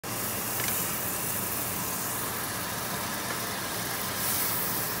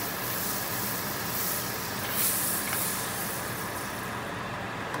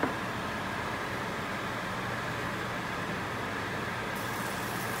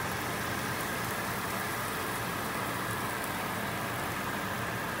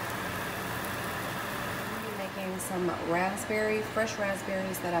making some fresh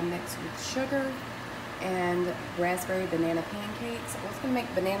raspberries that I mixed with sugar and raspberry banana pancakes. I was gonna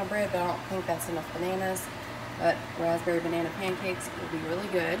make banana bread, but I don't think that's enough bananas. But raspberry banana pancakes will be really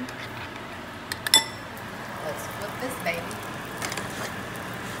good. Let's flip this baby.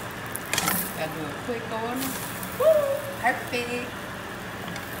 Gotta do a quick one. Woo! Perfect.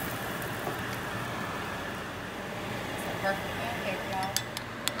 It's a perfect pancake, y'all.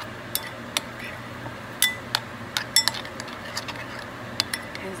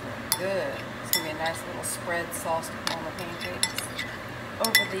 These look good. It's gonna be a nice little spread sauce to put on the pancakes.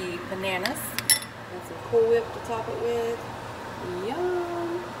 Over the bananas. And some Cool Whip to top it with.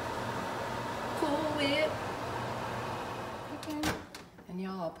 Yum! Cool Whip. Okay. And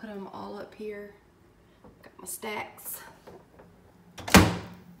y'all, I'll put them all up here. Got my stacks.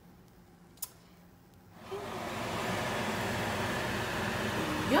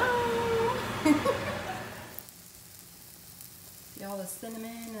 Yum! Y'all, the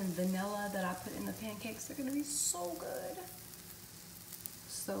cinnamon and vanilla that I put in the pancakes are gonna be so good.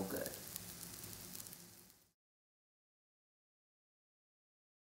 So good.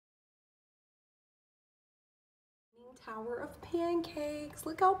 Tower of pancakes.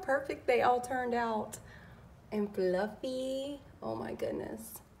 Look how perfect they all turned out. And fluffy. Oh my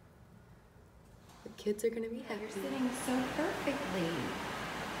goodness. The kids are gonna be happy. You're sitting so perfectly.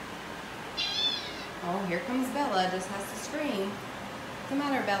 Oh, here comes Bella. Just has to scream. What's the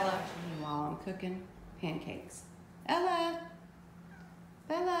matter, Bella? While I'm cooking pancakes. Ella!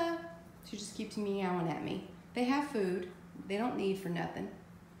 Bella! She just keeps meowing at me. They have food. They don't need for nothing.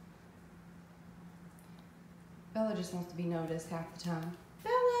 Bella just wants to be noticed half the time.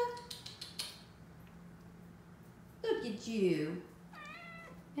 Bella! Look at you.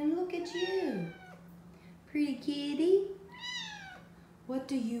 And look at you. Pretty kitty. What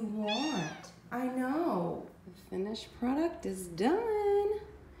do you want? I know. The finished product is done.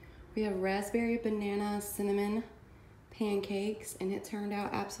 We have raspberry, banana, cinnamon pancakes, and it turned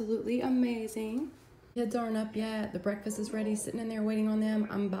out absolutely amazing. Kids aren't up yet. The breakfast is ready, sitting in there waiting on them.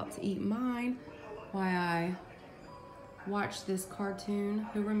 I'm about to eat mine while I watch this cartoon.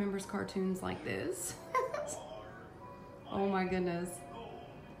 Who remembers cartoons like this? Oh my goodness.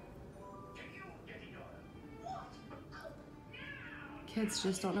 Kids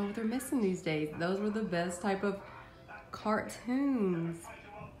just don't know what they're missing these days. Those were the best type of cartoons.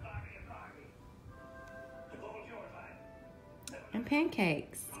 And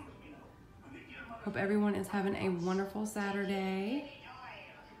pancakes. Hope everyone is having a wonderful Saturday.